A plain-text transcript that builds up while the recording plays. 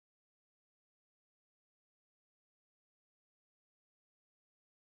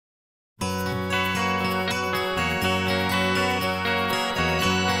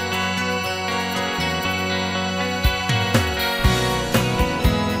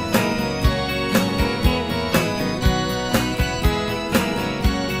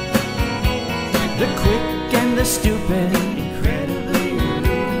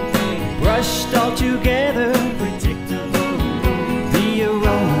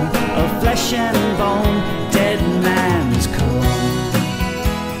flesh and bone, dead man's Cologne.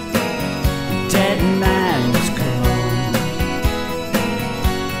 Dead man's Cologne.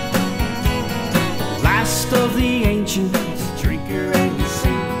 Last of the ancients, drinker and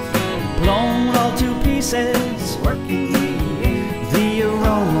saint, blown all to pieces, working the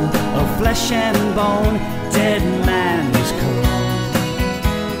aroma of flesh and bone, dead man's Cologne.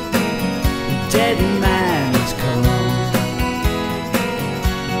 Dead man's Cologne.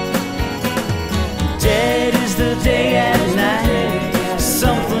 Dead is the day and night,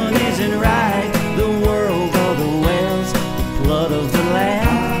 something isn't right. The world of the wells, the blood of the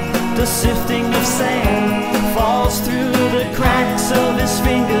lamb, the sifting of sand falls through the cracks of his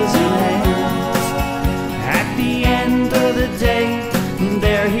fingers and hands. At the end of the day,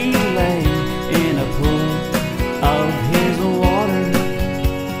 there he lay in a pool of his water.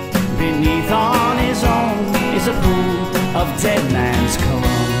 Beneath on his own is a pool of dead man's Cologne.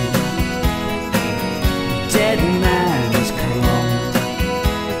 Dead man's Cologne.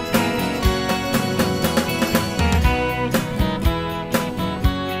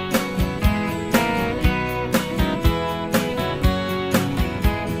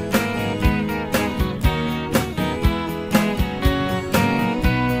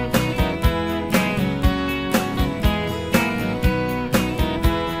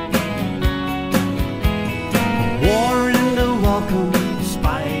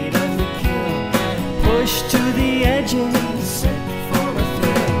 Pushed to the edges, set for a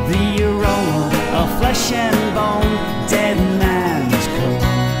thrill. The aroma of flesh and bone, dead man's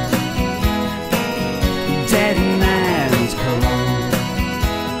Cologne. Dead man's Cologne.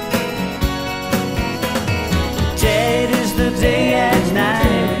 Dead is the day and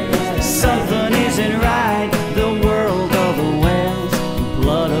night, something isn't right. The world of the wells, the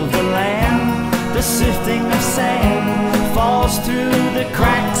blood of the lamb, the sifting of sand falls through the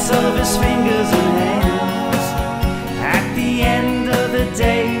cracks of his fingers and hands. At the end of the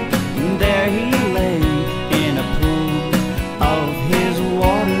day, there he lay in a pool of his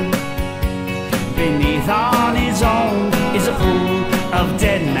water. Beneath on his own is a pool of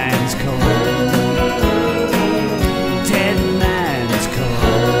dead man's Cologne.